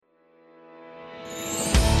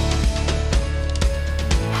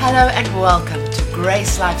Hello and welcome to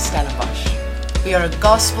GraceLife Stellenbosch. We are a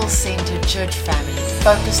gospel-centered church family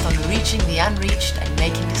focused on reaching the unreached and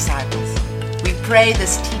making disciples. We pray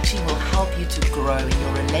this teaching will help you to grow in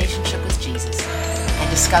your relationship with Jesus and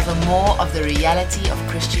discover more of the reality of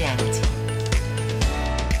Christianity.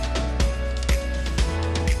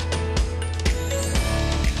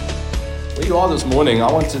 Where you are this morning,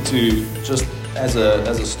 I wanted to just, as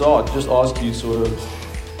a start, just ask you sort of,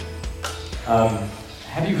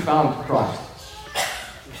 have you found Christ?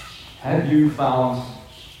 Have you found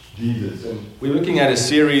Jesus? And we're looking at a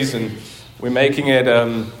series and we're making it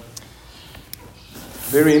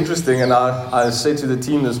very interesting. And I said to the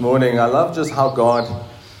team this morning, I love just how God,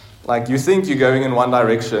 like you think you're going in one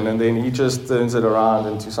direction and then He just turns it around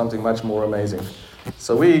into something much more amazing.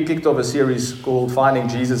 So we kicked off a series called Finding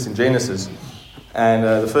Jesus in Genesis. And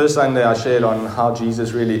the first Sunday I shared on how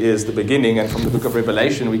Jesus really is the beginning, and from the book of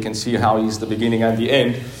Revelation we can see how He's the beginning and the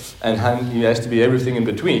end, and how He has to be everything in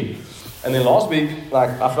between. And then last week,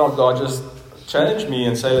 I felt God just challenged me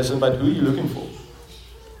and say, listen, but who are you looking for?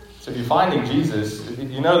 So if you're finding Jesus,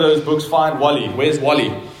 you know those books, Find Wally. Where's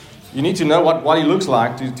Wally? You need to know what Wally looks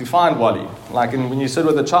like to find Wally. Like when you sit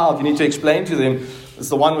with a child, you need to explain to them, it's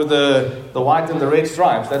the one with the white and the red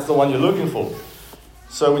stripes. That's the one you're looking for.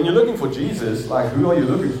 So when you're looking for Jesus, who are you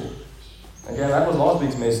looking for? Again, that was last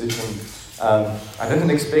week's message, and I didn't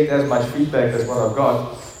expect as much feedback as what I've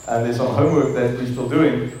got. And there's some homework that we're still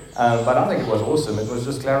doing, but I think it was awesome. It was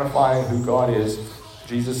just clarifying who God is.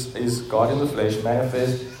 Jesus is God in the flesh,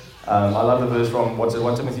 manifest. I love the verse from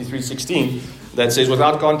 1 Timothy 3:16 that says,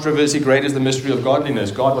 without controversy, great is the mystery of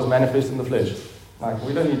godliness. God was manifest in the flesh.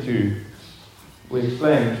 We don't need to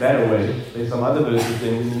explain that away. There's some other verses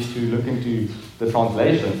then we need to look into the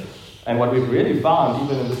translation. And what we've really found,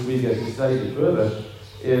 even in this week as we study it further,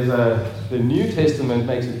 is the New Testament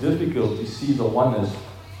makes it difficult to see the oneness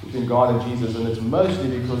between God and Jesus, and it's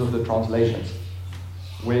mostly because of the translations.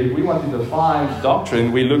 Where we want to define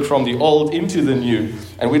doctrine, we look from the old into the new,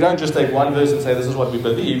 and we don't just take one verse and say this is what we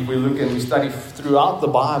believe. We look and we study throughout the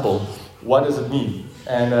Bible, what does it mean?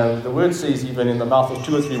 And the word says, even in the mouth of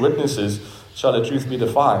 2 or 3 witnesses shall the truth be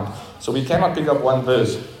defined. So we cannot pick up one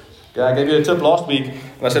verse. Okay, I gave you a tip last week,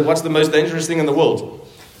 and I said, what's the most dangerous thing in the world?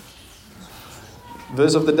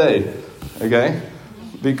 Verse of the day. Okay?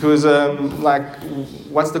 Because,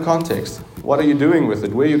 what's the context? What are you doing with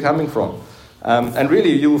it? Where are you coming from? And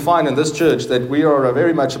really, you will find in this church that we are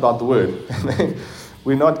very much about the Word.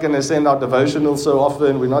 We're not going to send out devotionals so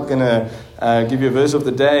often. We're not going to give you a verse of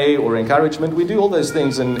the day or encouragement. We do all those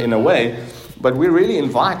things in a way, but we really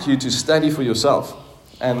invite you to study for yourself.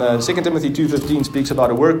 And 2 Timothy 2:15 speaks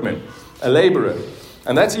about a workman, a laborer.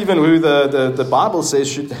 And that's even who the Bible says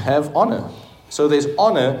should have honor. So there's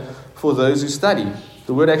honor for those who study.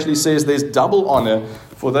 The word actually says there's double honor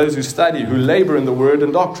for those who study, who labor in the word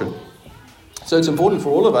and doctrine. So it's important for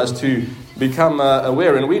all of us to become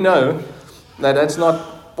aware. And we know that that's not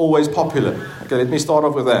always popular. Okay, let me start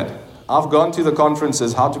off with that. I've gone to the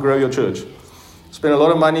conferences, How to Grow Your Church. Spent a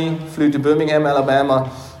lot of money, flew to Birmingham,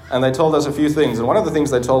 Alabama, and they told us a few things. And one of the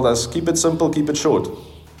things they told us, keep it simple, keep it short.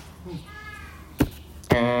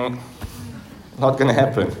 Not going to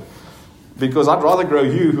happen. Because I'd rather grow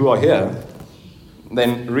you who are here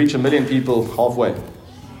than reach 1 million people halfway.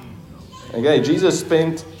 Okay, Jesus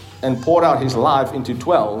spent and poured out His life into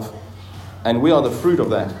 12, and we are the fruit of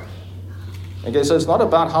that. Okay, so it's not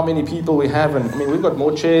about how many people we have, and we've got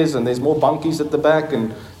more chairs and there's more bunkies at the back,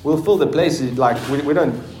 and we'll fill the places.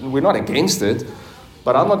 We're not against it,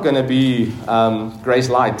 but I'm not going to be Grace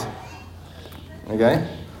Light. Okay,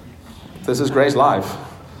 this is Grace Life.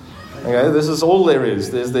 Okay, this is all there is.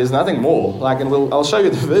 There's nothing more. I'll show you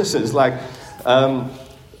the verses.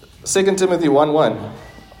 2 Timothy 1:1.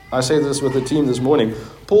 I say this with the team this morning.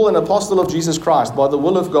 Paul, an apostle of Jesus Christ, by the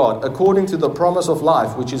will of God, according to the promise of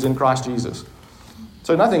life, which is in Christ Jesus.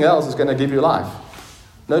 So nothing else is going to give you life.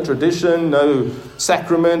 No tradition, no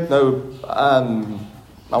sacrament, no,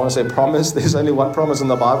 I want to say promise. There's only one promise in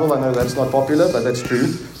the Bible. I know that's not popular, but that's true.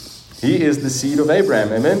 He is the seed of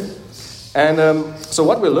Abraham. Amen? And so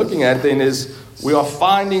what we're looking at then is we are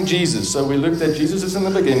finding Jesus. So we looked at Jesus is in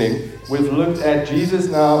the beginning. We've looked at Jesus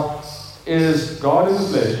now is God in the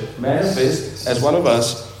flesh, manifest as one of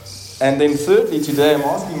us. And then thirdly, today I'm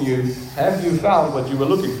asking you, have you found what you were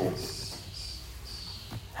looking for?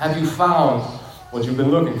 Have you found what you've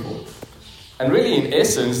been looking for? And really, in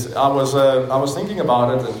essence, I was thinking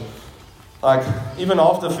about it, and even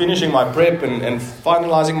after finishing my prep and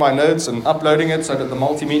finalizing my notes and uploading it so that the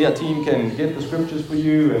multimedia team can get the scriptures for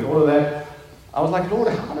you and all of that, I was like, Lord,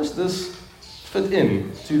 how does this fit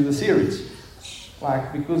in to the series?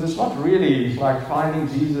 Like, because it's not really like finding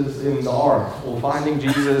Jesus in the ark or finding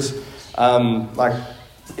Jesus like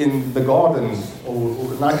in the garden,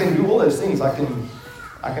 or I can do all those things. I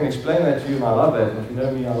can explain that to you, and I love that. And if you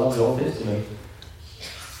know me, I love the Old Testament.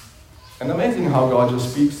 And amazing how God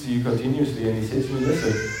just speaks to you continuously, and He says to me,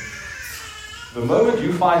 listen, the moment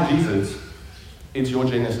you find Jesus, it's your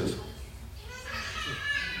Genesis.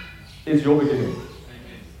 It's your beginning.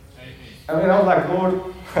 I mean, I was like,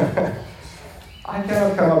 Lord, I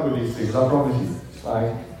cannot come up with these things, I promise you.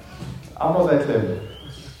 Like, I'm not that clever.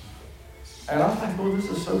 And I was like, Lord, this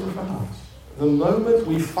is so profound. The moment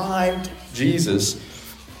we find Jesus,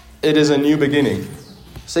 it is a new beginning.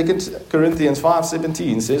 2 Corinthians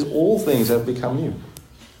 5:17 says, all things have become new.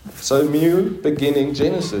 So new beginning,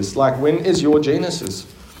 Genesis. Like, when is your Genesis?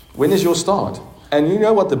 When is your start? And you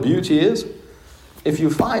know what the beauty is? If you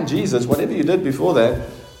find Jesus, whatever you did before that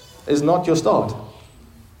is not your start.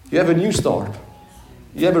 You have a new start.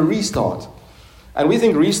 You have a restart. And we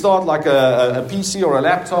think restart like a PC or a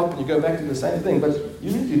laptop, and you go back to the same thing. But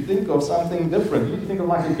you need to think of something different. You need to think of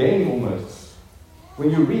like a game almost.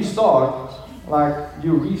 When you restart, like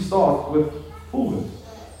you restart with fullness.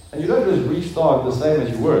 And you don't just restart the same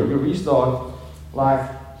as you were. You restart like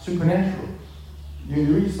supernatural.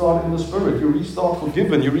 You restart in the Spirit. You restart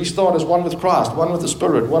forgiven. You restart as one with Christ, one with the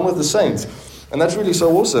Spirit, one with the saints. And that's really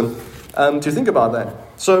so awesome to think about that.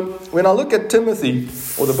 So when I look at Timothy,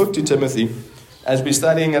 or the book to Timothy, as we're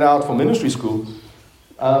studying it out for ministry school,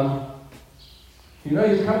 you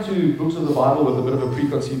come to books of the Bible with a bit of a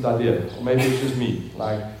preconceived idea. Or maybe it's just me.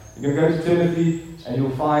 Like, you're going to go to Timothy and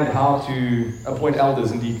you'll find how to appoint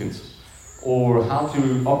elders and deacons, or how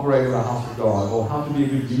to operate in the house of God, or how to be a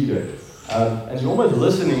good leader. And you're almost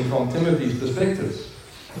listening from Timothy's perspective.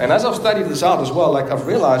 And as I've studied this out as well, like I've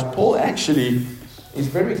realized Paul actually is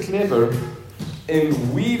very clever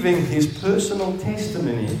in weaving his personal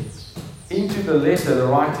testimony into the letter, the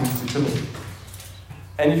writings to Timothy.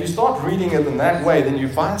 And if you start reading it in that way, then you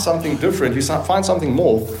find something different, you find something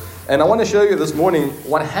more. And I want to show you this morning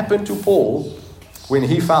what happened to Paul when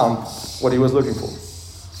he found what he was looking for.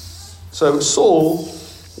 So Saul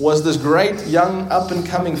was this great young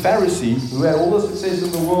up-and-coming Pharisee who had all the success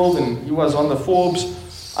in the world, and he was on the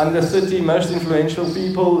Forbes under 30 most influential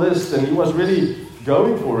people list, and he was really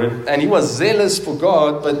going for it, and he was zealous for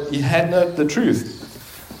God, but he had not the truth.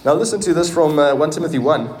 Now listen to this from 1 Timothy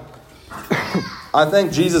 1. I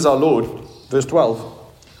thank Jesus our Lord, verse 12,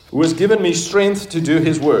 who has given me strength to do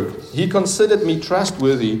His work. He considered me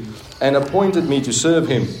trustworthy and appointed me to serve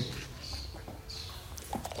Him.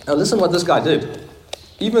 Now listen what this guy did.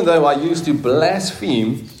 Even though I used to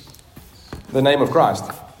blaspheme the name of Christ.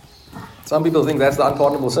 Some people think that's the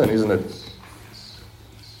unpardonable sin, isn't it?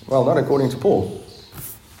 Well, not according to Paul.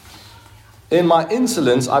 In my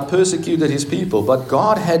insolence, I persecuted His people, but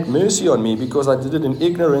God had mercy on me because I did it in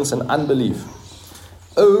ignorance and unbelief.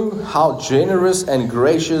 Oh, how generous and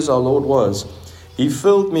gracious our Lord was. He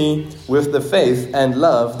filled me with the faith and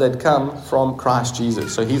love that come from Christ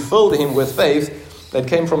Jesus. So He filled him with faith that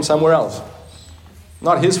came from somewhere else.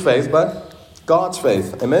 Not his faith, but God's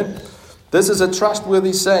faith. Amen? This is a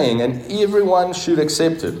trustworthy saying, and everyone should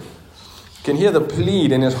accept it. You can hear the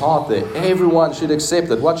plead in his heart there. Everyone should accept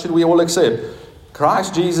it. What should we all accept?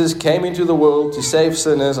 Christ Jesus came into the world to save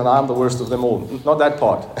sinners, and I'm the worst of them all. Not that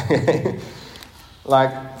part.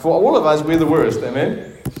 Like, for all of us, we're the worst.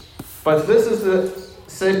 Amen? But this is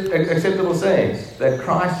the acceptable saying, that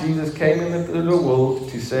Christ Jesus came into the world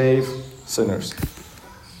to save sinners.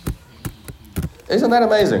 Isn't that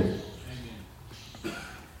amazing?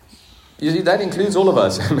 You see, that includes all of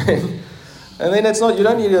us. Amen. And then you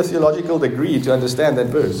don't need a theological degree to understand that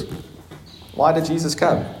verse. Why did Jesus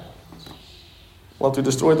come? Well, to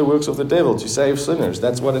destroy the works of the devil, to save sinners.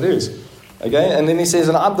 That's what it is. Okay? And then he says,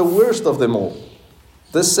 and I'm the worst of them all.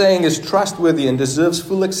 This saying is trustworthy and deserves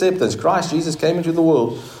full acceptance. Christ Jesus came into the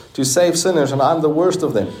world to save sinners, and I'm the worst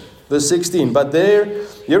of them. Verse 16, but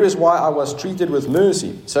here is why I was treated with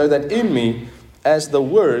mercy, so that in me, as the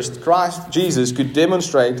worst, Christ Jesus could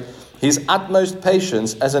demonstrate His utmost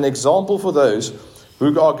patience as an example for those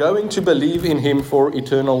who are going to believe in Him for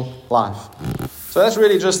eternal life. So that's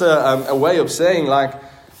really just a way of saying, like,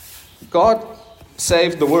 God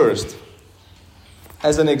saved the worst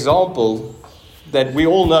as an example that we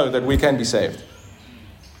all know that we can be saved.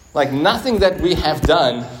 Like, nothing that we have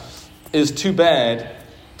done is too bad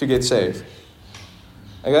to get saved.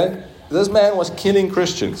 Okay? This man was killing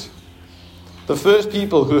Christians. The first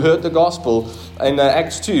people who heard the gospel in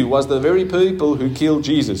Acts 2 was the very people who killed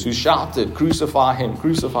Jesus, who shouted, crucify Him,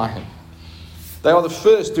 crucify Him. They are the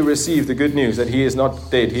first to receive the good news that He is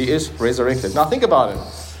not dead, He is resurrected. Now think about it.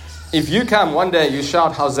 if you come one day, you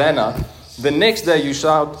shout Hosanna, the next day you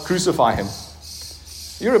shout crucify him.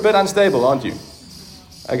 You're a bit unstable, aren't you?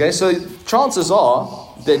 Okay, so chances are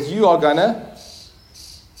that you are going to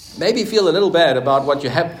maybe feel a little bad about what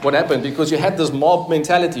happened, because you had this mob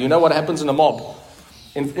mentality. You know what happens in a mob?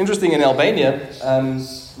 Interesting, in Albania,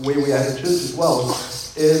 where we have a church as well,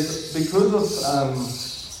 is because of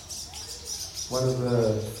what is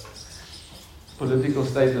the political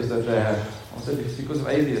status that they have. I said it's because of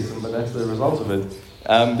atheism, but that's the result of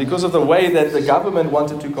it. Because of the way that the government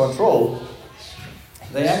wanted to control,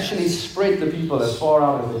 they actually spread the people as far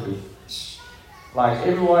out as they could. Like,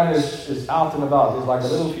 everyone is out and about. There's like a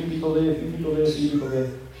little few people there, few people there, few people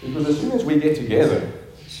there. Because as soon as we get together,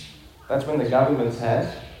 that's when the governments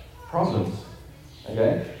have problems.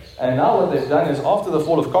 Okay? And now what they've done is, after the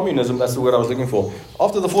fall of communism, that's the word I was looking for.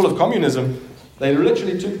 After the fall of communism, they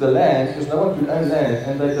literally took the land, because no one could own land,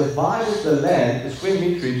 and they divided the land, the square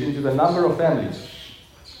meterage, into the number of families.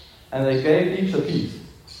 And they gave each a piece.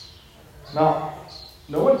 Now,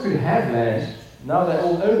 no one could have land. Now they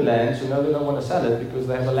all own land, so now they don't want to sell it because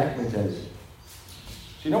they have a lack mentality.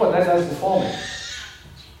 So you know what that does to farming?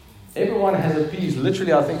 Everyone has a piece,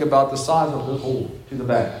 literally I think about the size of this hall to the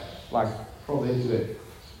back, like from there to there.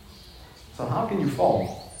 So how can you farm?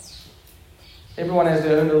 Everyone has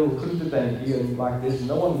their own little tank here, and like there's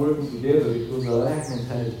no one working together because of the lack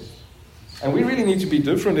mentality. And we really need to be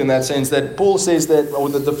different in that sense, that Paul says that, or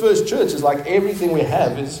that the first church is like everything we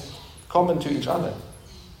have is common to each other.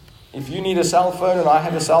 If you need a cell phone and I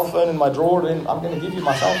have a cell phone in my drawer, then I'm going to give you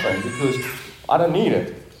my cell phone because I don't need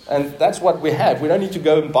it. And that's what we have. We don't need to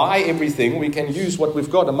go and buy everything. We can use what we've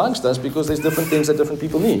got amongst us because there's different things that different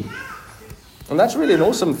people need. And that's really an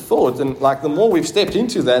awesome thought. And like the more we've stepped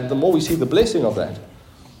into that, the more we see the blessing of that.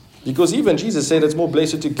 Because even Jesus said it's more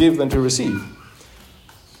blessed to give than to receive.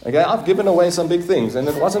 Okay, I've given away some big things, and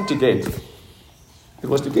it wasn't to get. It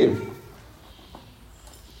was to give.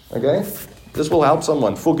 Okay? This will help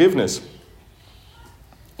someone. Forgiveness.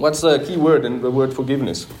 What's the key word in the word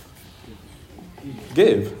forgiveness?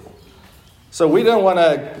 Give. So we don't want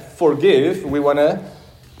to forgive. We want to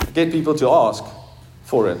get people to ask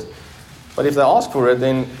for it. But if they ask for it,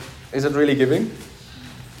 then is it really giving?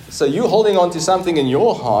 So you holding on to something in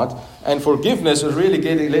your heart, and forgiveness is really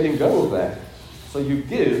letting go of that. So you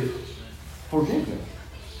give forgiveness.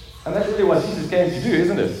 And that's really what Jesus came to do,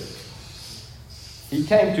 isn't it? He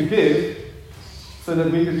came to give so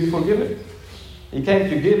that we could be forgiven. He came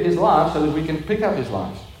to give his life so that we can pick up his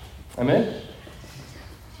life. Amen?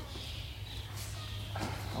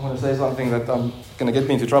 I want to say something that going to get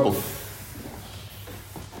me into trouble.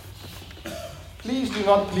 Please do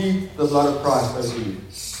not plead the blood of Christ over you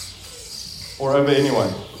or over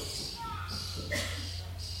anyone.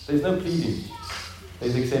 There's no pleading.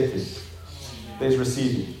 There's accepting. There's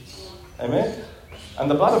receiving. Amen? And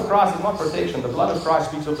the blood of Christ is not protection. The blood of Christ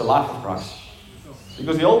speaks of the life of Christ.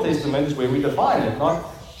 Because the Old Testament is where we define it, not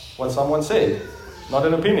what someone said, not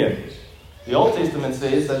an opinion. The Old Testament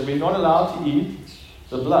says that we're not allowed to eat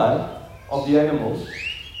the blood of the animals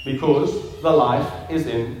because the life is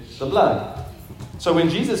in the blood. So when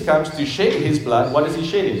Jesus comes to shed his blood, what is he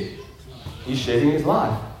shedding? He's shedding his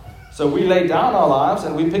life. So we lay down our lives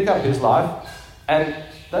and we pick up his life. And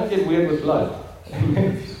don't get weird with blood.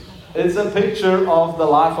 It's a picture of the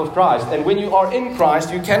life of Christ. And when you are in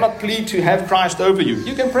Christ, you cannot plead to have Christ over you.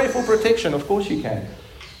 You can pray for protection, of course you can.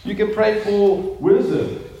 You can pray for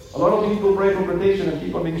wisdom. A lot of people pray for protection and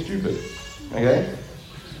keep on being stupid. Okay?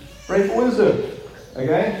 Pray for wisdom.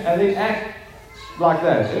 Okay? And then act like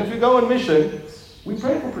that. And if you go on mission, we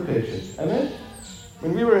pray for protection. Amen?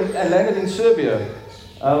 When we were landed in Serbia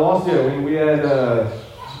last year, when we had,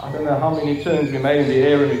 I don't know how many turns we made in the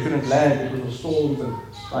air and we couldn't land because of storms,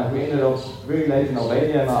 and we ended up very late in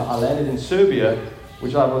Albania, and I landed in Serbia,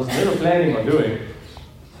 which I was never planning on doing.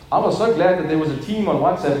 I was so glad that there was a team on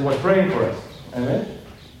WhatsApp who was praying for us. Amen?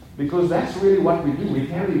 Because that's really what we do. We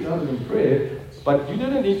carry each other in prayer. But you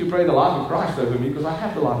didn't need to pray the life of Christ over me, because I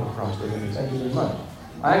have the life of Christ over me. Thank you very much.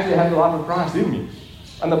 I actually have the life of Christ in me.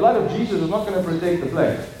 And the blood of Jesus is not going to protect the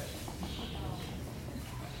plague.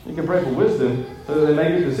 You can pray for wisdom so that they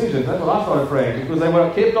make good decisions. That's what I started praying, because they were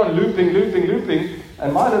kept on looping.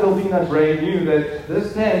 And my little peanut brain knew that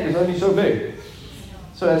this tank is only so big.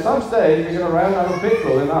 So at some stage, we're going to run out of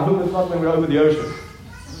petrol, and I hope it's not when we're over the ocean.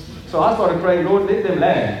 So I started praying, Lord, let them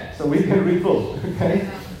land so we can refill. Okay?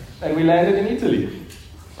 And we landed in Italy.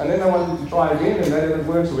 And then I wanted to try again, and that didn't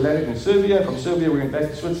work, so we landed in Serbia. From Serbia, we went back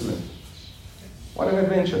to Switzerland. What an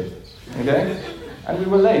adventure. Okay? And we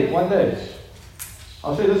were late one day.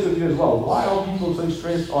 I'll share this with you as well. Why are people so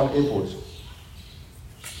stressed on airports?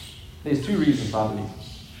 There's two reasons, I believe.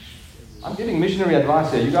 I'm giving missionary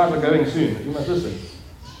advice here. You guys are going soon. You must listen.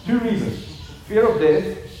 2 reasons. Fear of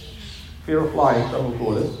death, fear of flying, some will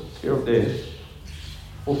call it, fear of death,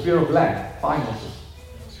 or fear of lack, finances.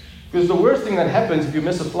 Because the worst thing that happens if you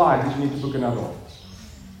miss a flight is you need to book another one.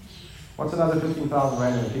 What's another 15,000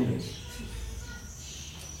 rand in the kingdom?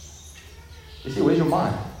 You see, where's your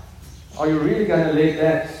mind? Are you really going to let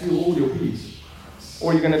that steal all your peace?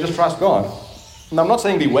 Or are you going to just trust God? And I'm not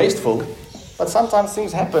saying be wasteful, but sometimes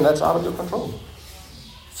things happen that's out of your control.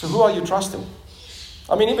 So who are you trusting?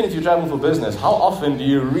 I mean, even if you travel for business, how often do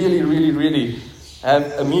you really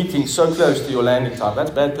have a meeting so close to your landing time?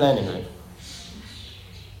 That's bad planning, right?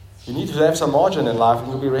 You need to have some margin in life and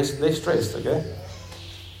you'll be less stressed, okay?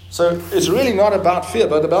 So it's really not about fear,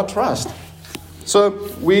 but about trust. So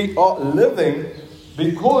we are living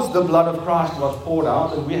because the blood of Christ was poured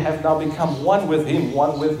out and we have now become one with Him,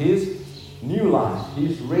 one with His new life,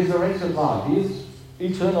 His resurrected life, His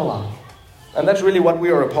eternal life. And that's really what we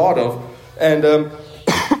are a part of. And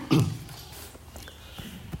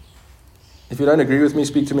if you don't agree with me,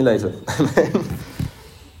 speak to me later.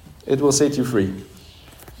 It will set you free.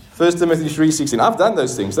 1 Timothy 3:16. I've done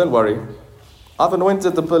those things, don't worry. I've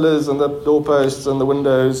anointed the pillars and the doorposts and the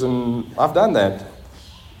windows, and I've done that.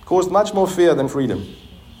 Caused much more fear than freedom.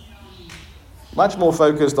 Much more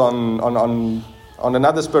focused on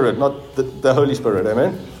another spirit, not the Holy Spirit,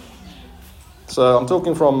 amen? So I'm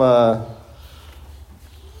talking from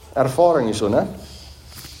ervaring hierso, né?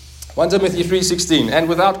 1 Timothy 3:16, and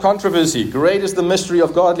without controversy, great is the mystery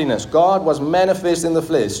of godliness. God was manifest in the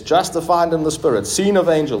flesh, justified in the spirit, seen of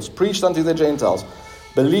angels, preached unto the Gentiles,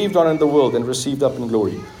 believed on in the world, and received up in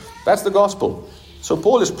glory. That's the gospel. So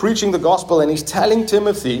Paul is preaching the gospel, and he's telling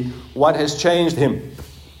Timothy what has changed him.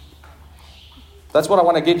 That's what I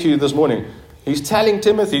want to get to you this morning. He's telling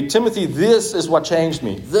Timothy, this is what changed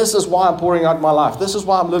me. This is why I'm pouring out my life. This is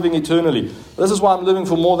why I'm living eternally. This is why I'm living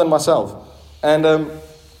for more than myself. And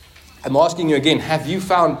I'm asking you again, have you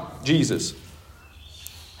found Jesus?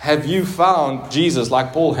 Have you found Jesus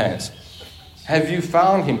like Paul has? Have you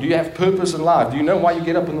found Him? Do you have purpose in life? Do you know why you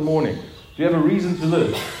get up in the morning? Do you have a reason to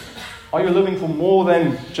live? Are you living for more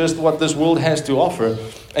than just what this world has to offer?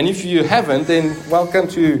 And if you haven't, then welcome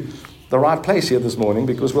to the right place here this morning,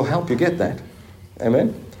 because we'll help you get that.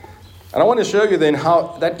 Amen? And I want to show you then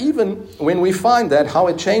how that even when we find that, how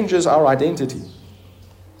it changes our identity.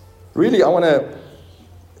 Really, I'm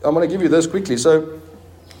going to give you this quickly. So,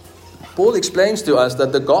 Paul explains to us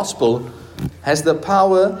that the gospel has the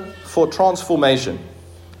power for transformation.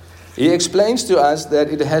 He explains to us that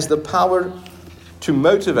it has the power to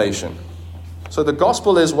motivation. So the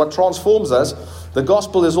gospel is what transforms us. The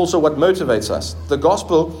gospel is also what motivates us. The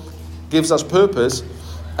gospel gives us purpose,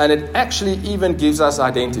 and it actually even gives us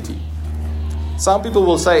identity. Some people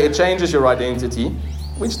will say it changes your identity,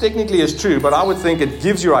 which technically is true, but I would think it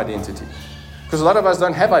gives you identity. Because a lot of us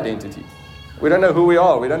don't have identity. We don't know who we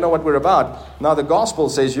are. We don't know what we're about. Now the gospel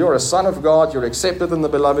says you're a son of God, you're accepted in the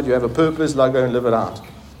beloved, you have a purpose, now go and live it out.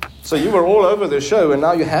 So you were all over the show, and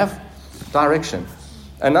now you have direction.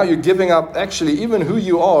 And now you're giving up actually even who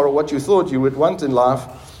you are, or what you thought you would want in life,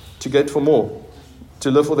 to get for more,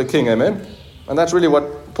 to live for the King, amen? And that's really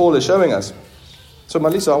what Paul is showing us. So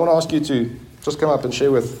Melissa, I want to ask you to just come up and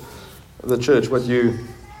share with the church what you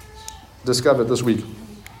discovered this week.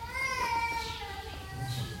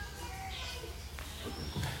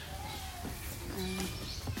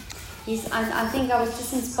 I think I was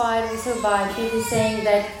just inspired also by Peter saying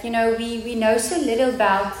that, we know so little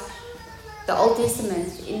about the Old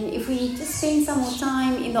Testament. And if we just spend some more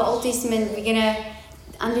time in the Old Testament, we're going to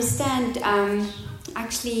understand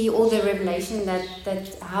actually all the revelation that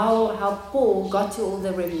how Paul got to all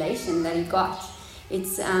the revelation that he got.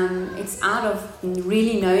 It's out of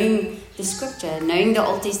really knowing the Scripture, knowing the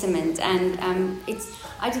Old Testament, and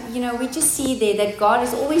we just see there that God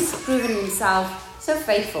has always proven Himself so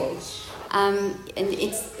faithful, and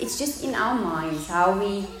it's just in our minds how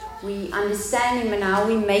we understand Him and how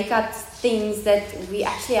we make up things that we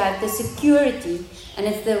actually have the security, and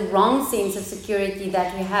it's the wrong sense of security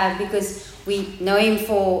that we have because we know Him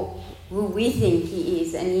for who we think He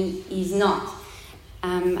is, and He's not.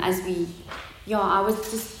 I was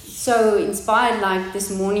just so inspired like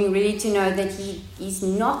this morning really to know that He's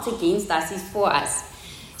not against us, He's for us.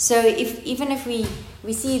 So even if we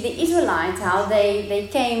see the Israelites, how they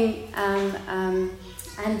came and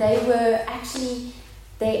they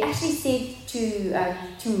actually said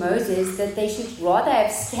to Moses that they should rather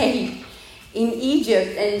have stayed in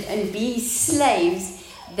Egypt and be slaves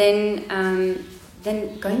than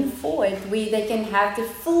going forward where they can have the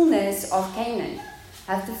fullness of Canaan,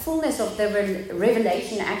 have the fullness of the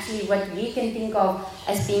revelation, actually what we can think of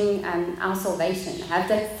as being our salvation, have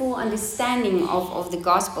that full understanding of the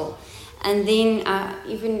gospel. And then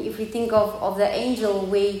even if we think of the angel,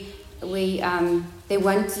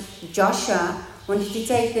 Joshua wanted to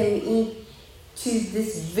take them into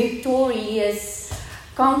this victorious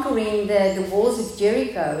conquering the walls of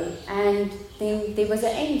Jericho, and then there was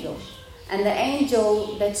an angel. And the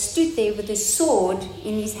angel that stood there with a sword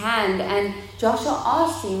in his hand, and Joshua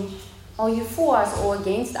asked him, "Are you for us or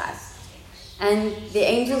against us?" And the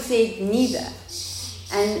angel said, "Neither."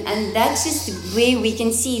 And that's just where we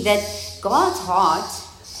can see that God's heart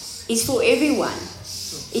is for everyone.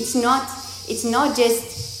 It's not just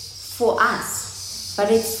for us, but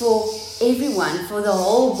it's for everyone, for the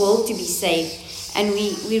whole world to be saved. And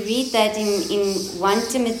we read that in 1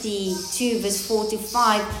 Timothy 2 verse 4 to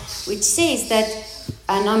 5, which says that,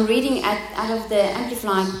 and I'm reading out of the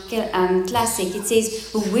Amplified Classic, it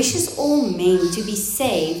says, "Who wishes all men to be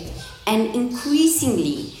saved and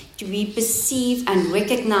increasingly to be perceived and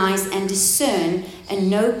recognize and discern and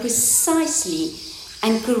know precisely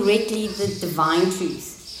and correctly the divine truth."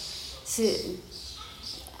 So,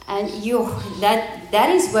 and that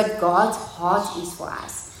is what God's heart is for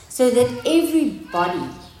us, so that everybody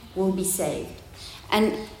will be saved. And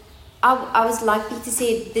I was, like Peter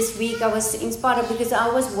said, this week I was inspired because I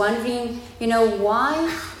was wondering, why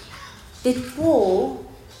did Paul,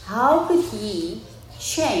 how could he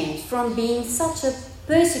change from being such a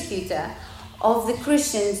persecutor of the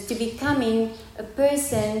Christians to becoming a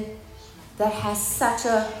person that has such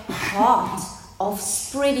a heart of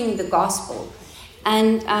spreading the gospel?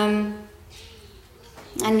 And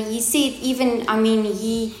he said, even,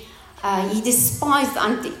 he despised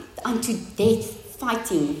unto death,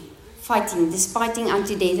 fighting, despising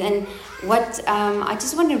unto death. And what I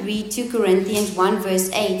just want to read 2 Corinthians 1 verse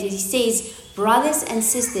 8. It says, "Brothers and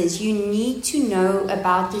sisters, you need to know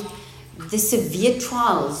about the severe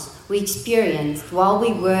trials we experienced while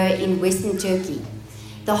we were in Western Turkey.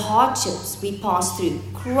 The hardships we passed through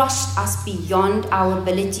crushed us beyond our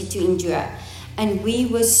ability to endure. And we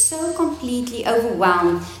were so completely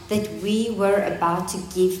overwhelmed that we were about to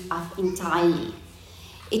give up entirely.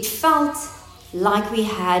 It felt like we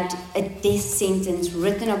had a death sentence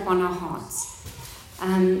written upon our hearts.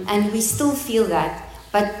 And we still feel that.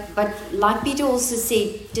 But like Peter also said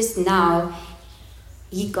just now,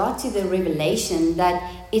 he got to the revelation that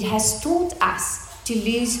it has taught us to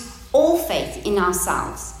lose all faith in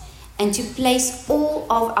ourselves and to place all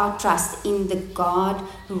of our trust in the God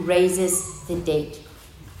who raises the dead."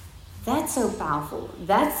 That's so powerful.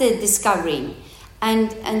 That's the discovering. And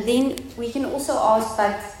then we can also ask,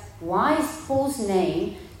 but why is Paul's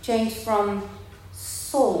name changed from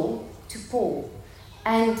Saul to Paul?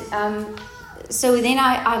 And so then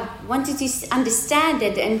I wanted to understand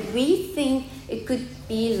it, and we think it could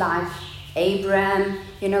be like Abraham.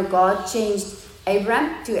 God changed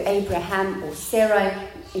Abraham to Abraham, or Sarah.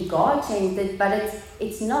 God changed it, but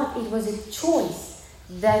it's not. It was a choice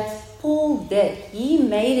that Paul did. He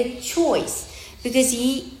made a choice because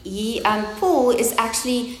Paul is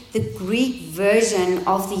actually the Greek version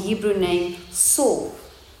of the Hebrew name Saul.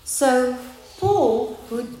 So Paul,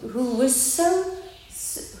 who was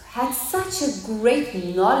had such a great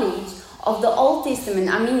knowledge of the Old Testament.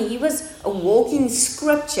 He was a walking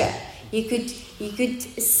scripture. He could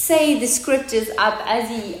say the scriptures up as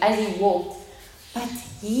he walked. But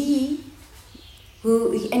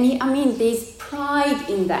there's pride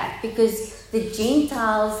in that, because the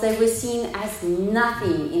Gentiles, they were seen as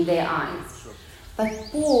nothing in their eyes. But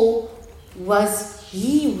Paul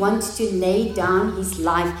he wanted to lay down his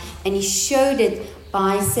life, and he showed it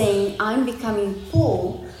by saying, "I'm becoming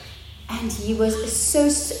Paul." And he was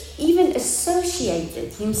even associated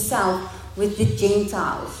himself with the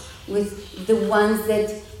Gentiles, with the ones that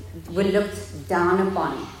were looked down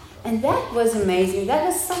upon. And that was amazing. That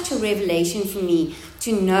was such a revelation for me,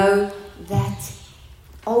 to know that,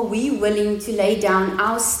 are we willing to lay down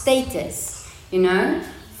our status,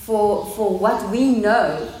 for what we know,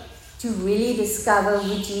 to really discover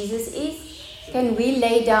who Jesus is? Can we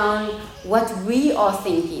lay down what we are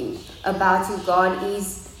thinking about who God is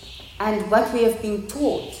and what we have been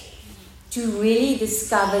taught, to really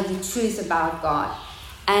discover the truth about God?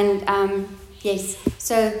 And yes,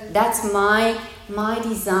 so that's my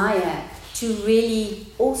desire, to really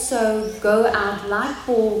also go out like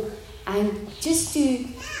Paul and just to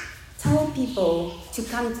tell people to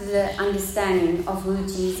come to the understanding of who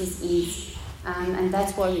Jesus is. And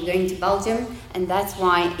that's why we're going to Belgium, and that's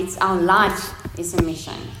why it's our life is a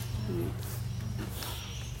mission.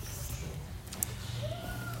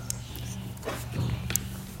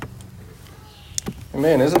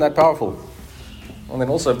 Amen. Isn't that powerful? And then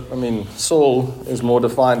also, Saul is more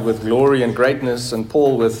defined with glory and greatness, and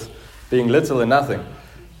Paul with being little and nothing.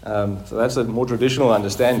 So that's a more traditional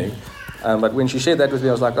understanding. But when she shared that with me,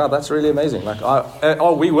 I was like, oh, that's really amazing. Like,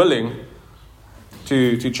 are we willing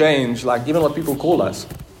to change, like, even what people call us?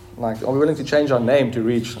 Like, are we willing to change our name to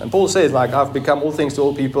reach? And Paul says, like, I've become all things to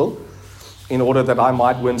all people in order that I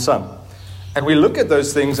might win some. And we look at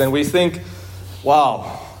those things and we think, wow,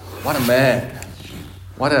 what a man.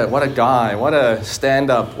 What a guy, what a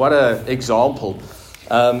stand-up, what a example.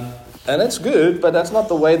 And it's good, but that's not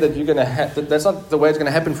the way that you're going to that's not the way it's going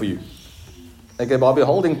to happen for you. Okay, by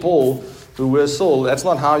beholding Paul, who was Saul, that's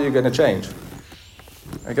not how you're going to change.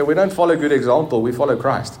 Okay, we don't follow good example, we follow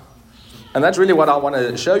Christ. And that's really what I want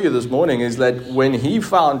to show you this morning, is that when he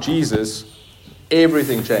found Jesus,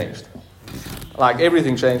 everything changed. Like,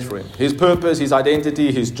 everything changed for him. His purpose, his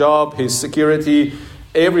identity, his job, his security,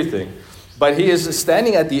 everything. But he is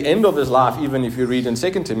standing at the end of his life, even if you read in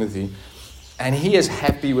 2 Timothy, and he is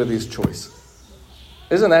happy with his choice.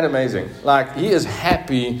 Isn't that amazing? Like, he is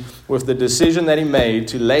happy with the decision that he made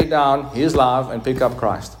to lay down his life and pick up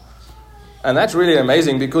Christ. And that's really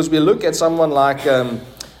amazing, because we look at someone like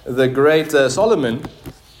the great Solomon,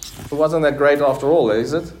 who wasn't that great after all,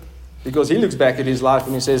 is it? Because he looks back at his life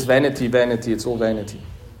and he says, vanity, vanity, it's all vanity.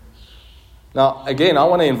 Now, again, I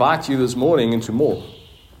want to invite you this morning into more.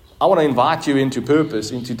 I want to invite you into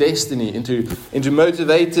purpose, into destiny, into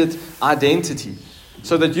motivated identity,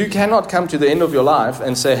 so that you cannot come to the end of your life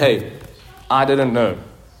and say, hey, I didn't know.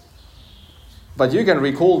 But you can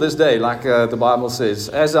recall this day, like the Bible says,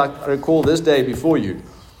 as I recall this day before you.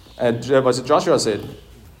 Joshua said,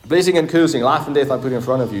 blessing and cursing, life and death I put in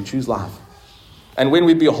front of you, choose life. And when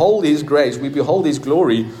we behold his grace, we behold his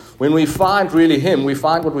glory, when we find really him, we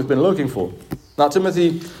find what we've been looking for. Now,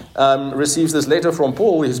 Timothy receives this letter from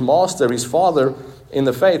Paul, his master, his father in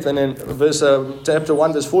the faith. And in chapter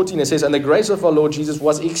 1, verse 14, it says, and the grace of our Lord Jesus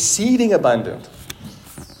was exceeding abundant.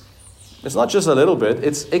 It's not just a little bit,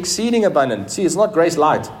 it's exceeding abundant. See, it's not grace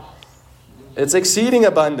light. It's exceeding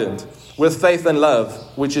abundant with faith and love,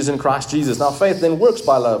 which is in Christ Jesus. Now, faith then works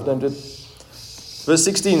by love, don't it? Verse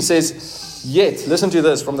 16 says, yet, listen to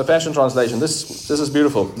this from the Passion Translation. This is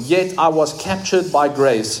beautiful. Yet I was captured by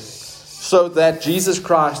grace, so that Jesus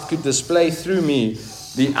Christ could display through me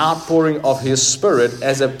the outpouring of his Spirit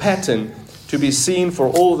as a pattern to be seen for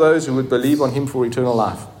all those who would believe on him for eternal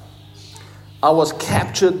life. I was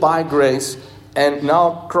captured by grace, and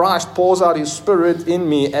now Christ pours out his Spirit in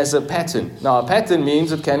me as a pattern. Now, a pattern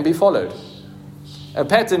means it can be followed. A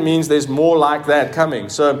pattern means there's more like that coming.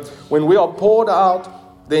 So when we are poured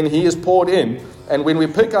out, then he is poured in. And when we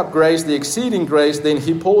pick up grace, the exceeding grace, then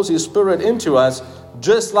he pours his Spirit into us,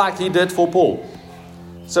 just like he did for Paul.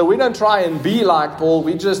 So we don't try and be like Paul,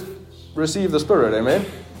 we just receive the Spirit, amen?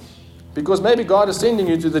 Because maybe God is sending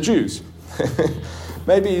you to the Jews.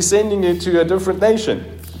 Maybe he's sending you to a different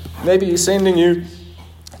nation. Maybe he's sending you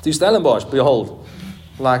to Stellenbosch, behold.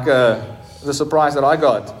 Like the surprise that I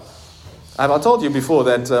got. Have I told you before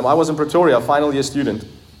that I was in Pretoria, a final year student,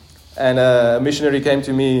 and a missionary came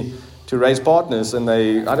to me to raise partners, and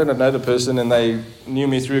I didn't know the person, and they knew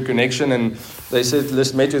me through a connection, and they said,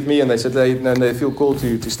 met with me, and they said they feel called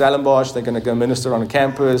to Stellenbosch, they're going to go minister on a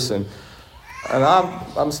campus, and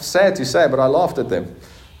I'm sad to say, but I laughed at them.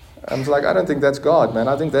 I was like, I don't think that's God, man,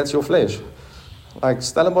 I think that's your flesh. Like,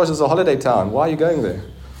 Stellenbosch is a holiday town, why are you going there?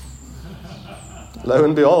 Lo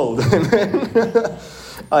and behold,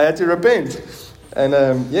 I had to repent.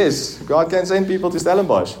 And yes, God can send people to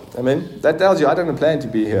Stellenbosch. Amen. That tells you I didn't plan to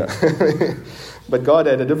be here. But God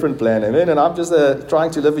had a different plan. Amen. And I'm just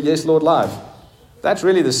trying to live a yes, Lord life. That's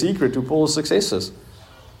really the secret to Paul's successes.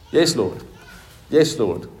 Yes, Lord. Yes,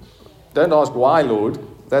 Lord. Don't ask why, Lord.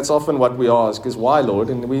 That's often what we ask, is why, Lord?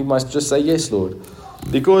 And we must just say yes, Lord.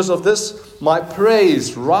 Because of this, my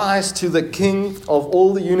praise rise to the King of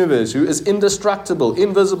all the universe, who is indestructible,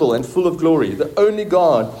 invisible, and full of glory, the only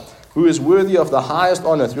God who is worthy of the highest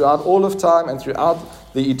honor throughout all of time and throughout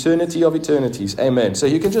the eternity of eternities. Amen. So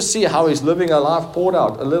you can just see how he's living a life poured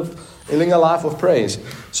out, living a life of praise.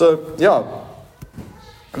 So, yeah.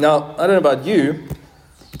 Now, I don't know about you,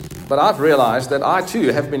 but I've realized that I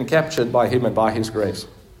too have been captured by him and by his grace.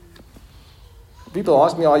 People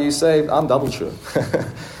ask me, are you saved? I'm double sure.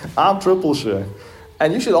 I'm triple sure.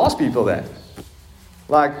 And you should ask people that.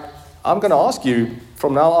 Like, I'm going to ask you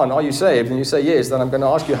from now on, are you saved? And you say yes, then I'm going to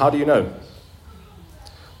ask you, how do you know?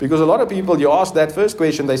 Because a lot of people, you ask that first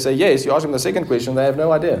question, they say yes. You ask them the second question, they have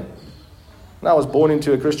no idea. And I was born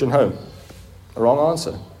into a Christian home. Wrong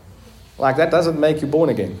answer. Like, that doesn't make you born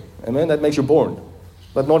again. Amen? That makes you born.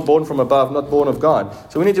 But not born from above, not born of God.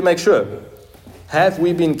 So we need to make sure. Have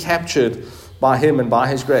we been captured by Him and by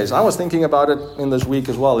His grace? I was thinking about it in this week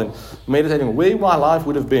as well, and meditating where my life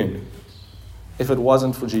would have been if it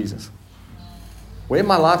wasn't for Jesus. Where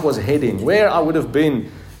my life was heading, where I would have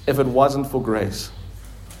been if it wasn't for grace.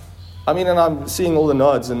 I mean, and I'm seeing all the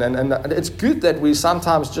nods, and it's good that we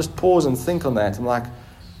sometimes just pause and think on that. I'm like,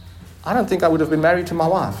 I don't think I would have been married to my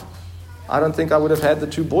wife. I don't think I would have had the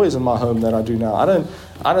 2 boys in my home that I do now. I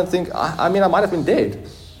don't think, I mean, I might have been dead.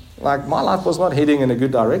 Like, my life was not heading in a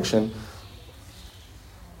good direction.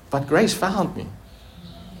 But grace found me.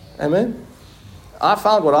 Amen? I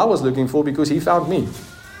found what I was looking for because He found me.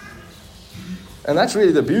 And that's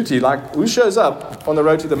really the beauty. Like, who shows up on the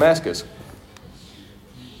road to Damascus?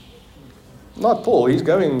 Not Paul. He's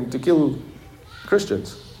going to kill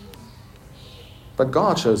Christians. But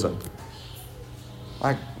God shows up.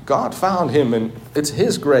 Like, God found him, and it's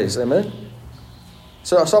His grace. Amen?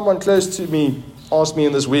 So someone close to me asked me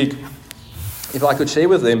in this week if I could share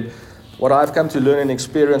with them what I've come to learn and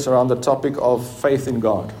experience around the topic of faith in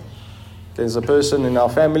God. There's a person in our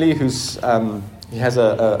family who's he has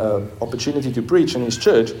a opportunity to preach in his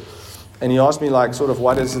church, and he asked me, like, sort of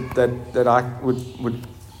what is it that I would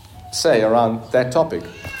say around that topic.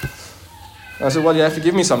 And I said, well, you have to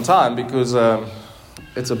give me some time because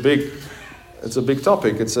it's a big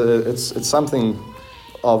topic. It's something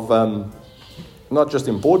of not just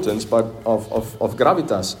importance, but of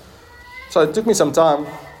gravitas. So it took me some time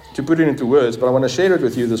to put it into words, but I want to share it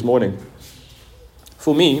with you this morning.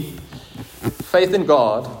 For me, faith in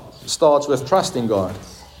God starts with trusting God.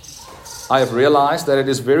 I have realized that it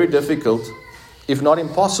is very difficult, if not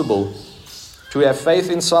impossible, to have faith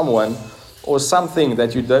in someone or something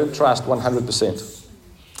that you don't trust 100%.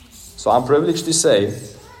 So I'm privileged to say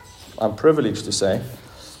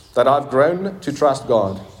that I've grown to trust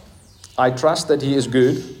God. I trust that He is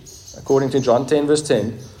good, according to John 10 verse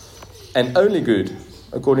 10, and only good,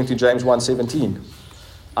 according to James 1:17.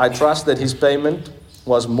 I trust that His payment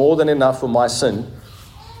was more than enough for my sin,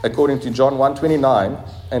 according to John 1:29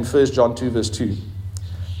 and 1 John 2 verse 2.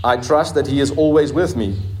 I trust that He is always with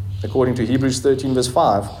me, according to Hebrews 13 verse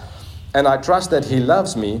 5. And I trust that He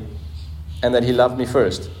loves me and that He loved me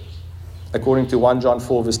first, according to 1 John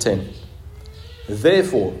 4 verse 10.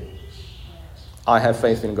 Therefore, I have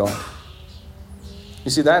faith in God. You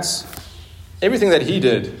see, that's everything that He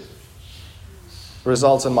did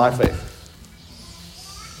results in my faith.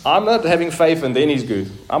 I'm not having faith and then He's good.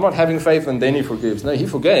 I'm not having faith and then He forgives. No, He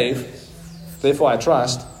forgave. Therefore I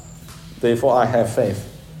trust. Therefore I have faith.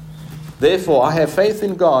 Therefore I have faith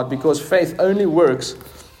in God, because faith only works,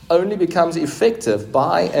 only becomes effective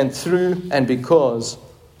by and through and because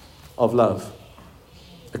of love,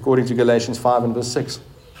 according to Galatians 5 and verse 6.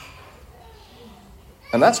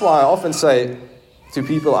 And that's why I often say to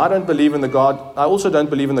people, I don't believe in the God. I also don't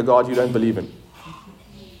believe in the God you don't believe in.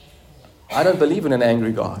 I don't believe in an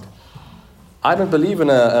angry God. I don't believe in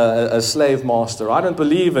a slave master. I don't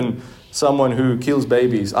believe in someone who kills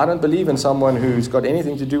babies. I don't believe in someone who's got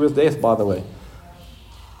anything to do with death, by the way.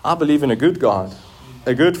 I believe in a good God,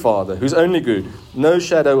 a good Father, who's only good, no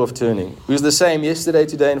shadow of turning, who's the same yesterday,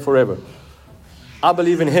 today, and forever. I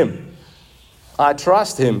believe in Him. I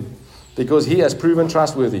trust Him because He has proven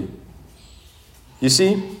trustworthy. You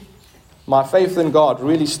see, my faith in God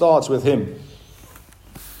really starts with Him,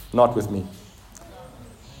 not with me.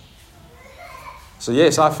 So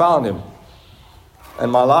yes, I found Him.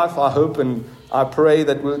 And my life, I hope and I pray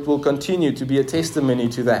that it will continue to be a testimony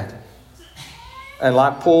to that. And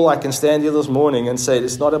like Paul, I can stand here this morning and say,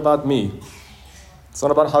 it's not about me. It's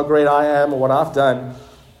not about how great I am or what I've done.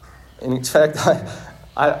 In fact,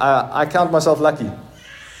 I count myself lucky.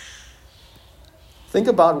 Think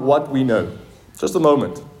about what we know. Just a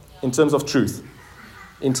moment. In terms of truth.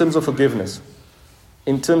 In terms of forgiveness.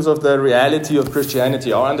 In terms of the reality of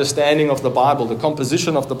Christianity. Our understanding of the Bible. The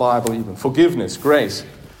composition of the Bible even. Forgiveness. Grace.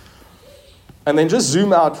 And then just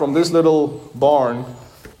zoom out from this little barn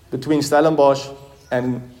between Stellenbosch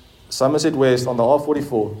and Somerset West on the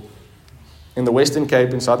R44 in the Western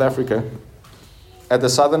Cape in South Africa, at the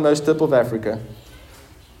southernmost tip of Africa,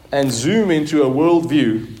 and zoom into a world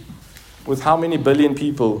view with how many billion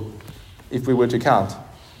people, if we were to count.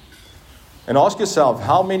 And ask yourself,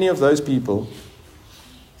 how many of those people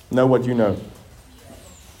know what you know?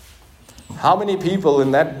 How many people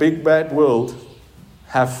in that big bad world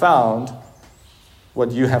have found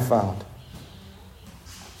what you have found?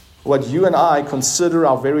 What you and I consider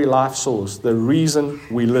our very life source, the reason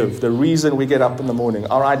we live, the reason we get up in the morning,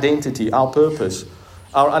 our identity, our purpose,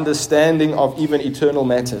 our understanding of even eternal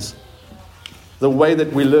matters, the way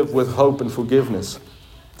that we live with hope and forgiveness,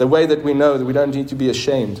 the way that we know that we don't need to be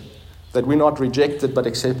ashamed, that we're not rejected but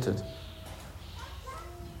accepted.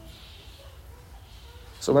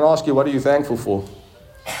 So I'm going to ask you, what are you thankful for?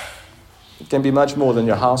 It can be much more than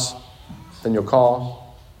your house, than your car,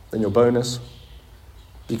 than your bonus.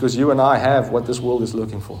 Because you and I have what this world is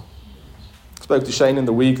looking for. I spoke to Shane in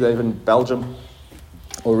the week. They're in Belgium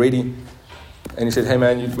already. And he said, hey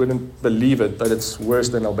man, you wouldn't believe it, but it's worse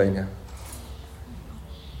than Albania.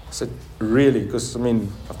 I said, really? Because,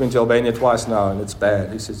 I've been to Albania twice now, and it's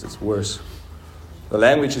bad. He says, it's worse. The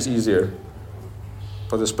language is easier,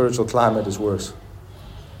 but the spiritual climate is worse.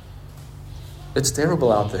 It's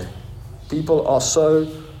terrible out there. People are so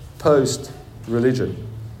post-religion.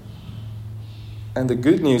 And the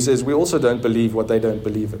good news is we also don't believe what they don't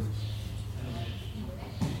believe in.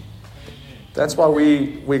 That's why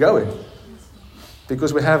we're going.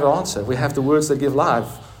 Because we have an answer. We have the words that give life.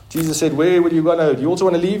 Jesus said, where will you go now? Do you also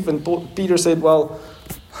want to leave? And Peter said, well,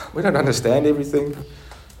 we don't understand everything.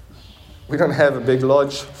 We don't have a big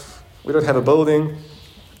lodge. We don't have a building.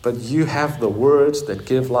 But you have the words that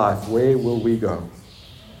give life. Where will we go?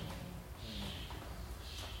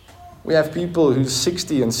 We have people who's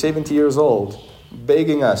 60 and 70 years old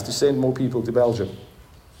begging us to send more people to Belgium.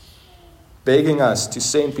 Begging us to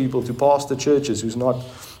send people to pastor churches who's not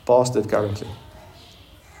pastored currently.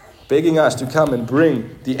 Begging us to come and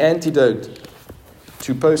bring the antidote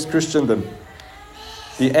to post-Christendom.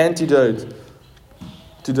 The antidote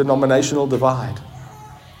to denominational divide.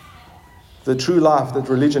 The true life that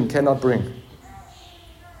religion cannot bring.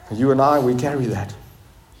 And you and I, we carry that.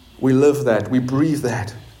 We live that. We breathe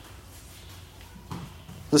that.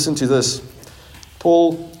 Listen to this.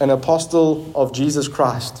 Paul, an apostle of Jesus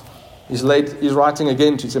Christ, he's writing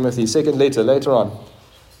again to Timothy, second letter, later on,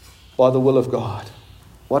 by the will of God.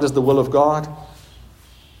 What is the will of God?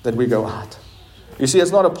 That we go out. You see,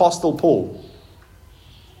 it's not Apostle Paul.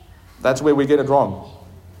 That's where we get it wrong.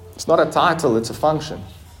 It's not a title, it's a function.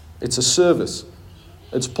 It's a service.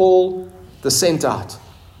 It's Paul, the sent out.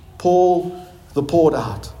 Paul, the poured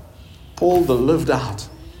out. Paul, the lived out.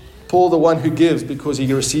 Paul, the one who gives because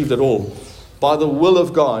he received it all. By the will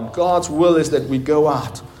of God. God's will is that we go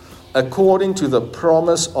out according to the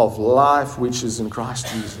promise of life which is in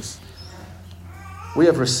Christ Jesus. We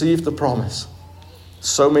have received the promise.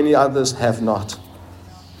 So many others have not.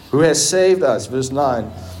 Who has saved us, verse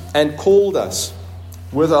 9, and called us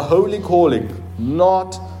with a holy calling,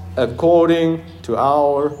 not according to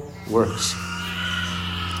our works.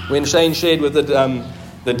 When Shane shared with the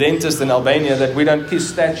dentist in Albania that we don't kiss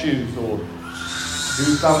statues or do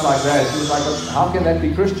stuff like that, he was like, how can that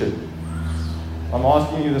be Christian? I'm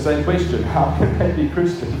asking you the same question. How can that be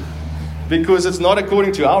Christian? Because it's not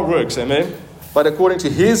according to our works, amen? But according to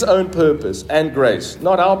His own purpose and grace.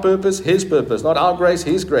 Not our purpose, His purpose. Not our grace,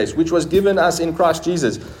 His grace, which was given us in Christ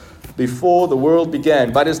Jesus before the world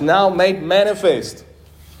began, but is now made manifest.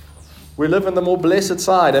 We live in the more blessed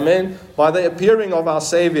side, amen? By the appearing of our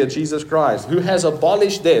Savior, Jesus Christ, who has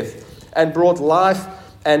abolished death and brought life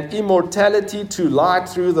and immortality to light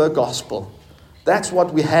through the gospel. That's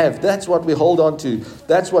what we have. That's what we hold on to.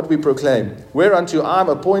 That's what we proclaim. Whereunto I'm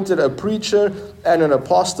appointed a preacher and an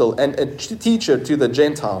apostle and a teacher to the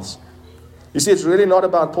Gentiles. You see, it's really not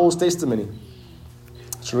about Paul's testimony.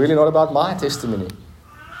 It's really not about my testimony.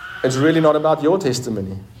 It's really not about your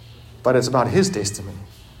testimony. But it's about His testimony.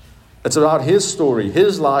 It's about His story,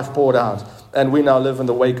 His life poured out. And we now live in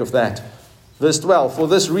the wake of that. Verse 12, for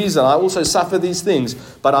this reason I also suffer these things,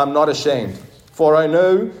 but I'm not ashamed. For I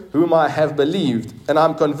know whom I have believed, and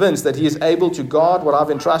I'm convinced that He is able to guard what I've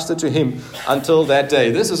entrusted to Him until that day.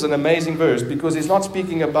 This is an amazing verse because he's not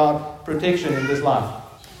speaking about protection in this life.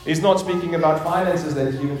 He's not speaking about finances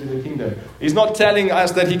that He's given to the kingdom. He's not telling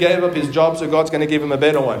us that he gave up his job so God's going to give him a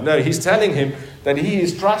better one. No, he's telling him that he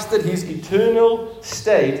has trusted his eternal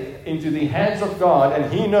state into the hands of God,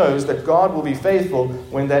 and he knows that God will be faithful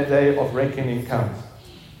when that day of reckoning comes.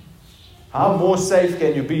 How more safe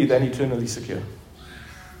can you be than eternally secure?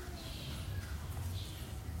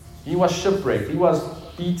 He was shipwrecked. He was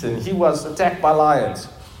beaten. He was attacked by lions.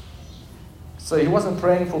 So he wasn't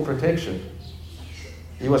praying for protection.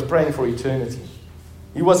 He was praying for eternity.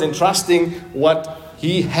 He was entrusting what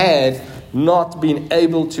he had not been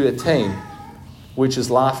able to attain, which is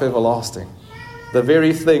life everlasting. The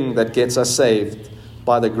very thing that gets us saved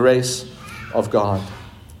by the grace of God.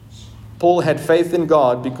 Paul had faith in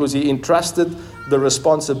God because he entrusted the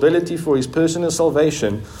responsibility for his personal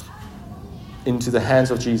salvation into the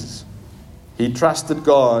hands of Jesus. He trusted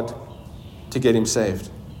God to get him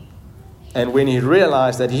saved. And when he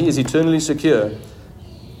realized that he is eternally secure,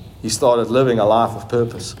 he started living a life of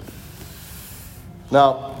purpose.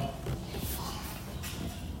 Now,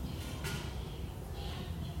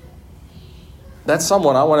 that's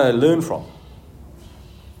someone I want to learn from.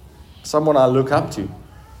 Someone I look up to.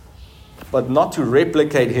 but not to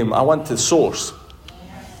replicate him. I want the source.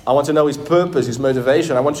 I want to know his purpose, his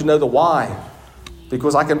motivation. I want to know the why,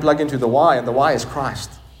 because I can plug into the why, and the why is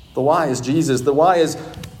Christ. The why is Jesus. The why is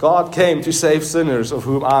God came to save sinners, of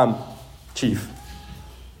whom I'm chief.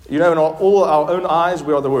 You know, in all our own eyes,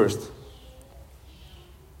 we are the worst.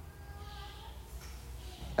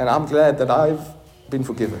 And I'm glad that I've been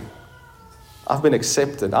forgiven. I've been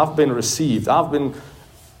accepted. I've been received. I've been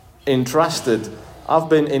entrusted. I've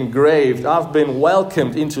been engraved. I've been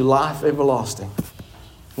welcomed into life everlasting.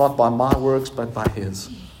 Not by my works, but by his.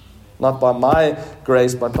 Not by my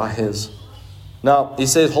grace, but by his. Now, he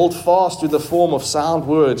says, hold fast to the form of sound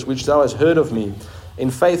words which thou hast heard of me, in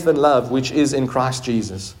faith and love which is in Christ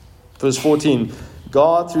Jesus. Verse 14,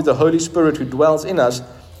 God, through the Holy Spirit who dwells in us,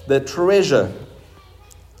 the treasure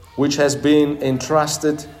which has been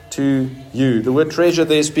entrusted to you. The word treasure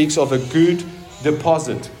there speaks of a good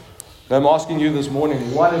deposit. Now I'm asking you this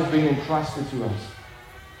morning, what has been entrusted to us?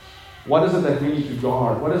 What is it that we need to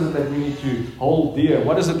guard? What is it that we need to hold dear?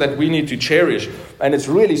 What is it that we need to cherish? And it's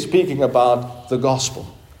really speaking about the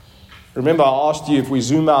gospel. Remember, I asked you, if we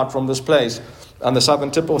zoom out from this place on the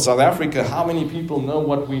southern tip of South Africa, how many people know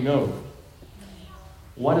what we know?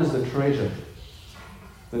 What is the treasure?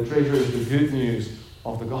 The treasure is the good news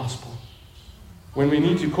of the gospel. When we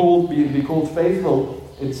need to be called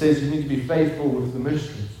faithful, it says you need to be faithful with the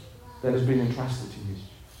mystery that has been entrusted to you.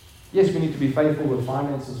 Yes, we need to be faithful with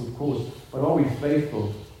finances, of course, but are we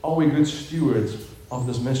faithful? Are we good stewards of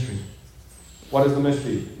this mystery? What is the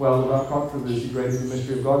mystery? Well, without controversy, great is the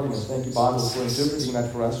mystery of godliness. Thank you, Bible, for interpreting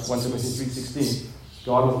that for us. 1 Timothy 3:16.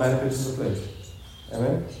 God was manifest in the flesh.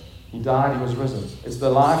 Amen? He died, he was risen. It's the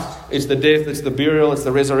life, it's the death, it's the burial, it's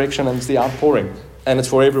the resurrection, and it's the outpouring. And it's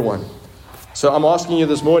for everyone. So I'm asking you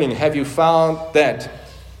this morning, have you found that?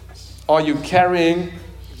 Are you carrying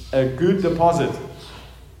a good deposit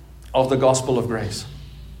of the gospel of grace?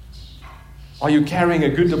 Are you carrying a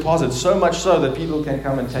good deposit, so much so that people can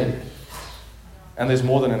come and take it? And there's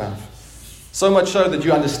more than enough. So much so that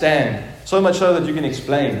you understand. So much so that you can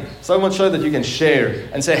explain. So much so that you can share.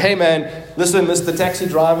 And say, hey man, listen, Mr. Taxi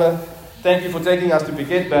Driver, thank you for taking us to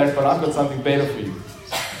Piketberg, but I've got something better for you.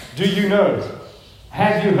 Do you know,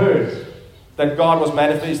 have you heard that God was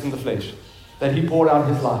manifest in the flesh? That he poured out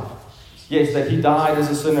his life? Yes, that he died as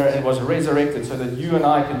a sinner and was resurrected so that you and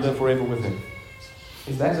I can live forever with him.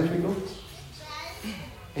 Is that difficult?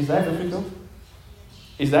 Is that difficult?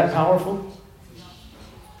 Is that powerful?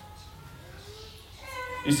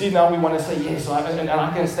 You see, now we want to say, yes, and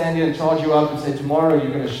I can stand here and charge you up and say, tomorrow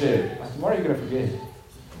you're going to share. Like, tomorrow you're going to forget.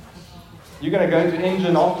 You're going to go to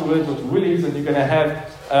Engine afterwards or to Woolies and you're going to have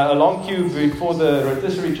a long queue before the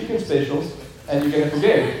rotisserie chicken specials and you're going to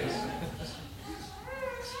forget.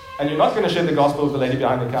 And you're not going to share the gospel with the lady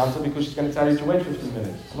behind the counter because she's going to tell you to wait 15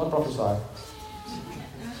 minutes. I'm not prophesying.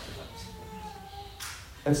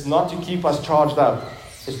 It's not to keep us charged up.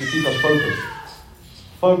 It's to keep us focused.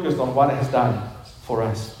 Focused on what He has done for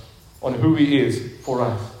us. On who He is for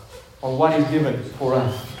us. On what He's given for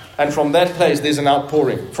us. And from that place, there's an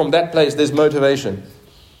outpouring. From that place, there's motivation.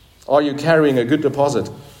 Are you carrying a good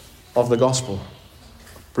deposit of the gospel?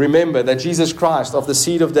 Remember that Jesus Christ, of the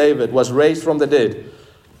seed of David, was raised from the dead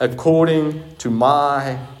according to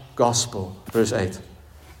my gospel. Verse 8.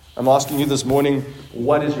 I'm asking you this morning,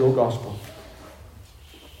 what is your gospel?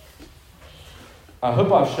 I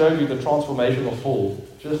hope I've shown you the transformational fall,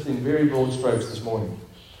 just in very broad strokes this morning.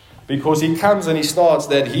 Because he comes and he starts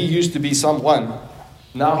that he used to be someone.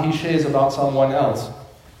 Now he shares about someone else.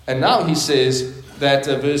 And now he says that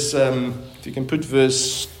if you can put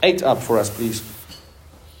verse 8 up for us, please.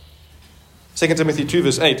 2 Timothy 2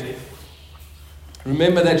 verse 8.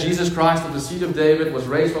 Remember that Jesus Christ of the seed of David was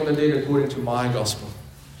raised from the dead according to my gospel.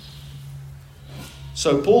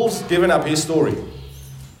 So Paul's given up his story.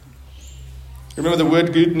 Remember the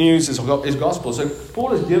word good news is gospel. So Paul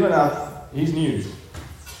has given up his news.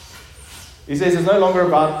 He says it's no longer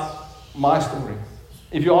about my story.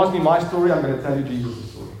 If you ask me my story, I'm going to tell you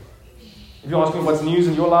Jesus' story. If you ask me what's news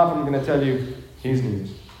in your life, I'm going to tell you his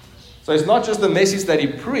news. So it's not just the message that he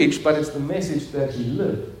preached, but it's the message that he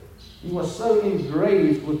lived. He was so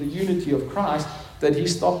engraved with the unity of Christ that he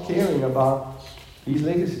stopped caring about his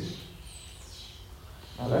legacy.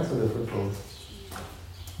 Now that's a different world.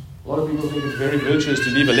 A lot of people think it's very virtuous to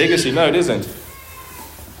leave a legacy. No, it isn't. It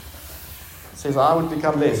says, I would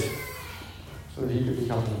become less so that he could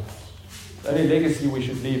become more. The only legacy we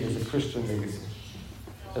should leave is a Christian legacy,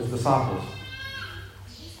 as disciples.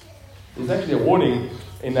 There's actually a warning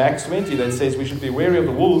in Acts 20 that says we should be wary of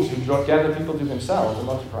the wolves who gather people to themselves and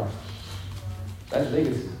not to Christ. That's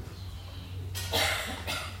legacy.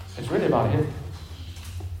 It's really about Him.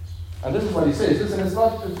 And this is what he says. Listen,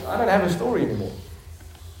 I don't have a story anymore.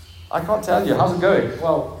 I can't tell you. How's it going?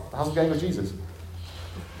 Well, how's it going with Jesus?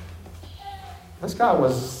 This guy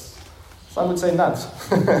was, some would say nuts.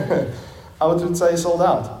 I would say sold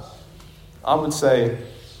out. I would say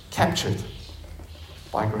captured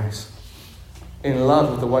by grace. In love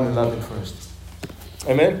with the one who loved him first.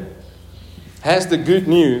 Amen? Has the good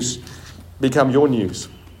news become your news?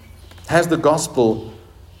 Has the gospel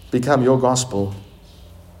become your gospel?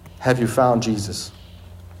 Have you found Jesus?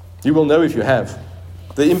 You will know if you have.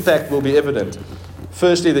 The impact will be evident.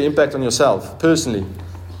 Firstly, the impact on yourself, personally.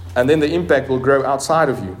 And then the impact will grow outside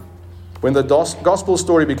of you. When the gospel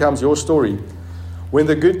story becomes your story, when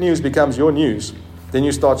the good news becomes your news, then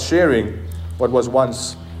you start sharing what was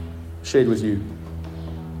once shared with you.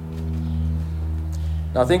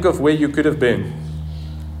 Now think of where you could have been.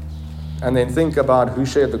 And then think about who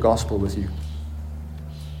shared the gospel with you.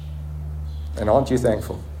 And aren't you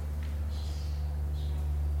thankful?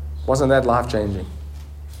 Wasn't that life-changing?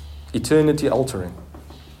 Eternity-altering.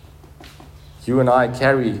 You and I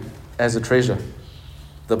carry as a treasure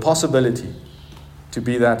the possibility to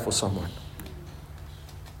be that for someone.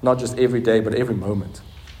 Not just every day, but every moment.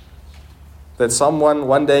 That someone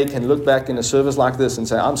one day can look back in a service like this and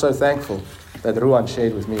say, I'm so thankful that Ruan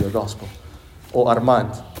shared with me the gospel. Or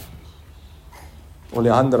Armand. Or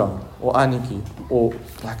Leandra. Or Aniki. Or,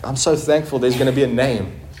 I'm so thankful there's going to be a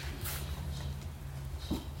name.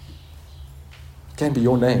 It can be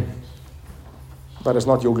your name. But it's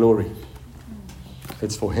not your glory.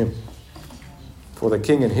 It's for him. For the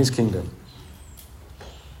king and his kingdom.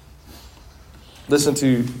 Listen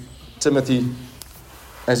to Timothy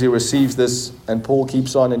as he receives this, and Paul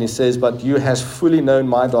keeps on and he says, but you has fully known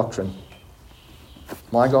my doctrine.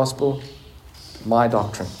 My gospel, my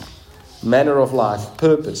doctrine. Manner of life,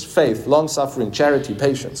 purpose, faith, long-suffering, charity,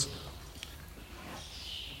 patience.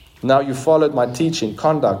 Now you followed my teaching,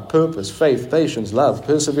 conduct, purpose, faith, patience, love,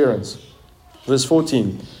 perseverance. Verse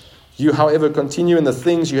 14. You, however, continue in the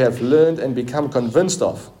things you have learned and become convinced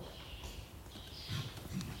of.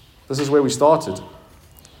 This is where we started.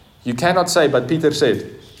 You cannot say, but Peter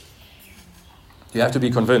said. You have to be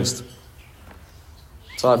convinced.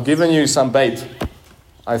 So I've given you some bait.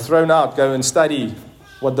 I've thrown out, go and study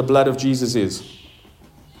what the blood of Jesus is.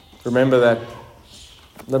 Remember that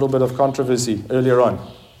little bit of controversy earlier on.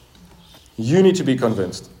 You need to be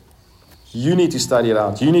convinced. You need to study it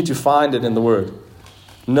out. You need to find it in the Word.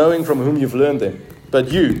 Knowing from whom you've learned them.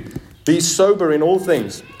 But you, be sober in all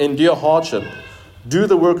things, endure hardship, do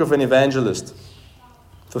the work of an evangelist,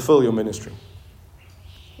 fulfill your ministry.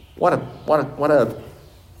 What a,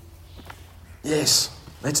 yes,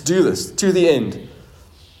 let's do this, to the end.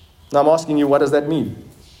 Now I'm asking you, what does that mean?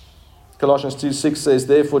 Colossians 2:6 says,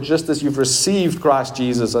 therefore, just as you've received Christ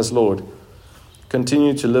Jesus as Lord,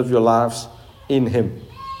 continue to live your lives in Him.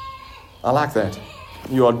 I like that.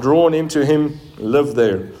 You are drawn into Him, live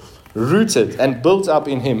there, rooted and built up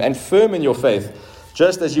in Him, and firm in your faith,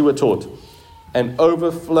 just as you were taught, and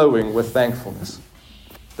overflowing with thankfulness.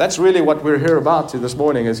 That's really what we're here about to this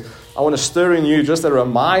morning. Is I want to stir in you just a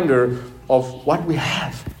reminder of what we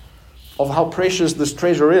have, of how precious this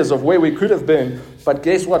treasure is, of where we could have been, but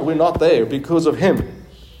guess what? We're not there because of Him.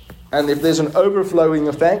 And if there's an overflowing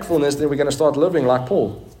of thankfulness, then we're going to start living like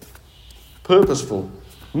Paul. Purposeful,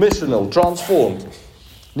 missional, transformed.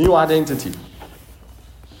 New identity.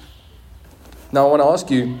 Now I want to ask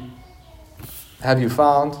you, have you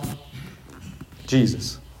found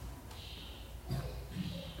Jesus?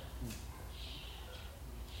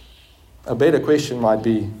 A better question might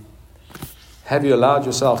be, have you allowed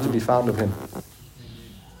yourself to be found of Him?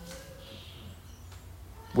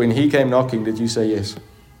 When He came knocking, did you say yes?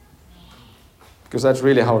 Because that's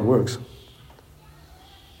really how it works.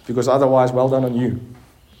 Because otherwise, well done on you.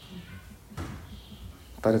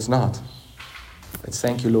 But it's not. It's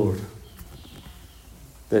thank you, Lord,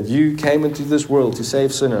 that you came into this world to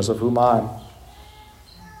save sinners, of whom I'm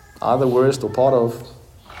either worst or part of.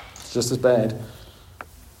 It's just as bad.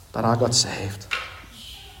 But I got saved.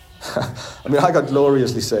 I got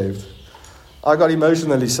gloriously saved. I got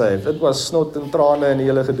emotionally saved. It was snot en trane en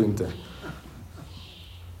hele gedoente.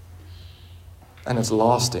 And it's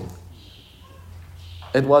lasting.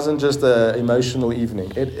 It wasn't just an emotional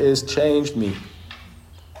evening. It has changed me.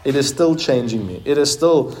 It is still changing me. It is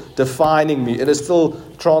still defining me. It is still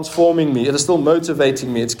transforming me. It is still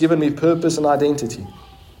motivating me. It's given me purpose and identity.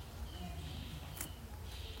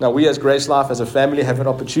 Now, we as GraceLife, as a family, have an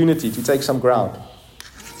opportunity to take some ground.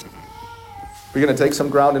 We're going to take some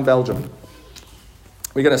ground in Belgium.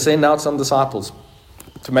 We're going to send out some disciples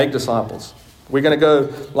to make disciples. We're going to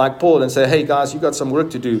go like Paul and say, hey guys, you got some work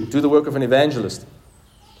to do. Do the work of an evangelist.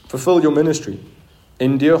 Fulfill your ministry.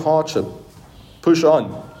 Endure hardship. Push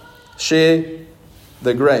on. Share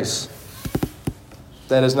the grace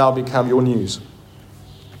that has now become your news.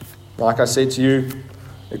 Like I said to you,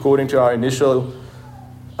 according to our initial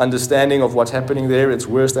understanding of what's happening there, it's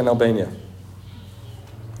worse than Albania.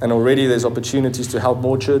 And already there's opportunities to help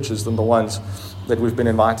more churches than the ones that we've been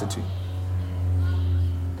invited to.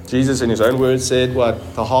 Jesus, in his own words, said,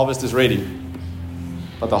 what? The harvest is ready,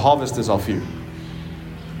 but the harvesters are few.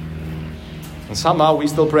 And somehow we're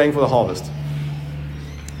still praying for the harvest.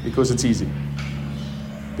 Because it's easy.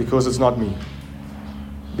 Because it's not me.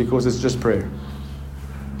 Because it's just prayer.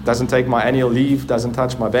 Doesn't take my annual leave, doesn't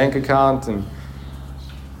touch my bank account, and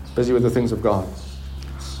busy with the things of God.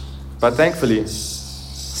 But thankfully,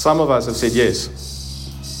 some of us have said yes.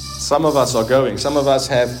 Some of us are going. Some of us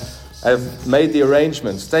have made the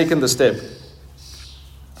arrangements, taken the step.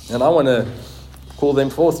 And I want to call them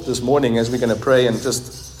forth this morning as we're going to pray and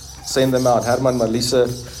just send them out. Herman, Marlisa,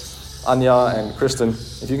 Anya, and Kristen,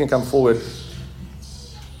 if you can come forward.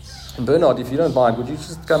 And Bernard, if you don't mind, would you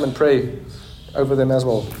just come and pray over them as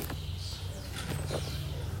well?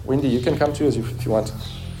 Wendy, you can come too if you want.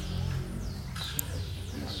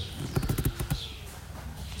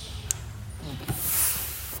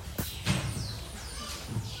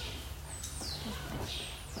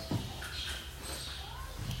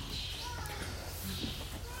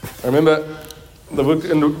 Remember, the book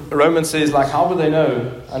in Romans says, like, how will they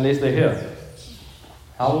know unless they hear?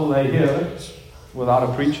 How will they hear without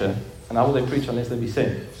a preacher? And how will they preach unless they be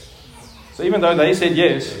sent? So even though they said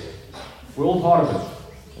yes, we're all part of it.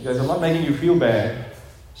 Okay, so I'm not making you feel bad.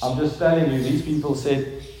 I'm just telling you, these people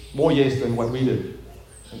said more yes than what we did.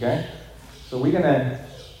 Okay? So we're going to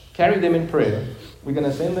carry them in prayer. We're going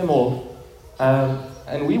to send them off.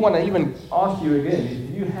 And we want to even ask you again, if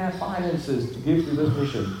you have finances to give to this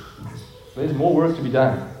mission, there's more work to be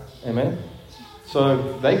done. Amen?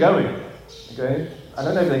 So they're going. Okay? I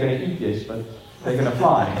don't know if they're going to eat yet, but they're going to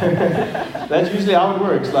fly. That's usually how it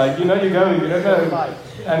works. Like, you know you're going, you don't know.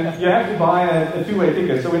 And you have to buy a two-way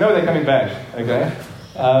ticket, so we know they're coming back. Okay?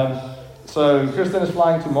 So Kristen is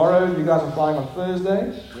flying tomorrow. You guys are flying on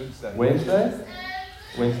Thursday? Wednesday.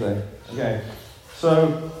 Okay.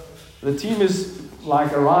 So the team is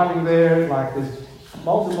like arriving there, like there's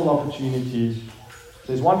multiple opportunities.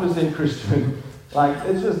 There's 1% Christian. Like,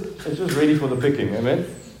 it's just ready for the picking. Amen?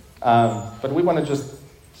 But we want to just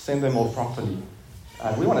send them off properly.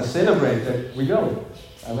 We want to celebrate that we're going.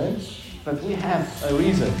 Amen? But we have a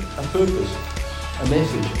reason, a purpose, a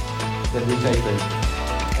message that we take there.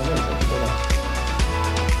 Amen. Thank you so much.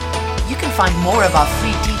 You can find more of our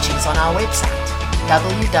free teachings on our website,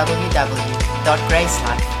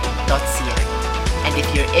 www.gracelife.ca. And if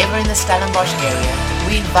you're ever in the Stellenbosch area,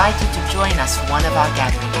 we invite you to join us for one of our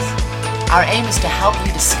gatherings. Our aim is to help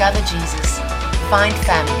you discover Jesus, find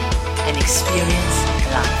family, and experience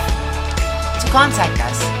life. To contact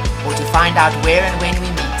us or to find out where and when we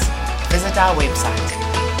meet, visit our website,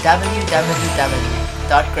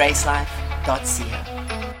 www.gracelife.ca.